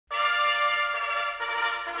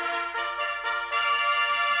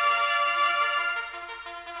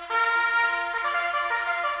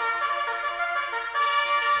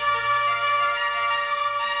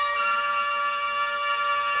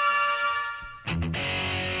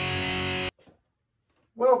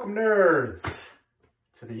Welcome, nerds,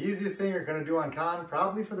 to the easiest thing you're going to do on Khan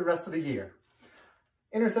probably for the rest of the year.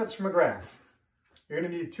 Intercepts from a graph. You're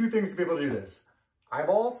going to need two things to be able to do this.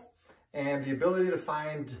 Eyeballs and the ability to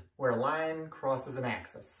find where a line crosses an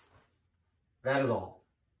axis. That is all.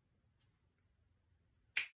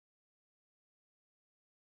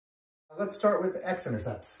 Let's start with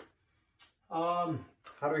x-intercepts. How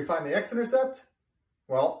do we find the x-intercept?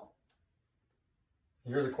 Well,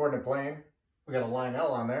 here's a coordinate plane. We got a line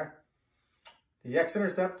L on there. The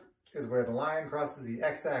x-intercept is where the line crosses the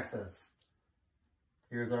x-axis.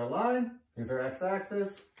 Here's our line, here's our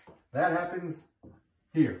x-axis. That happens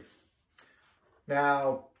here.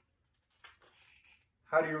 Now,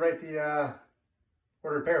 how do you write the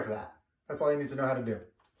ordered pair for that? That's all you need to know how to do.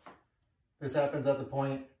 This happens at the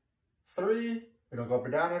point 3. We don't go up or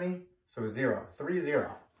down any, so 0. 3,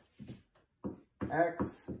 0.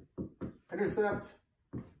 X-intercept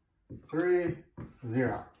 3,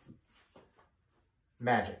 0.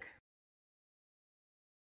 Magic.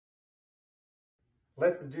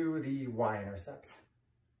 Let's do the y-intercept.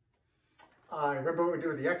 Remember what we did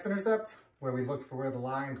with the x-intercept, where we looked for where the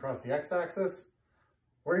line crossed the x-axis?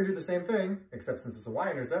 We're going to do the same thing, except since it's a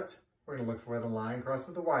y-intercept, we're going to look for where the line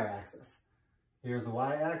crosses the y-axis. Here's the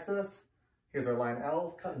y-axis. Here's our line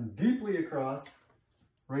L, cutting deeply across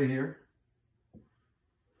right here.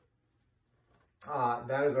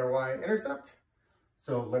 That is our y-intercept.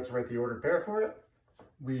 So let's write the ordered pair for it.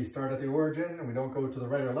 We start at the origin and we don't go to the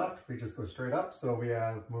right or left. We just go straight up. So we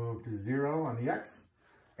have moved 0 on the x,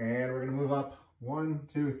 and we're going to move up 1,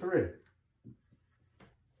 2, 3.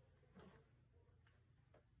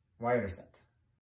 Y-intercept.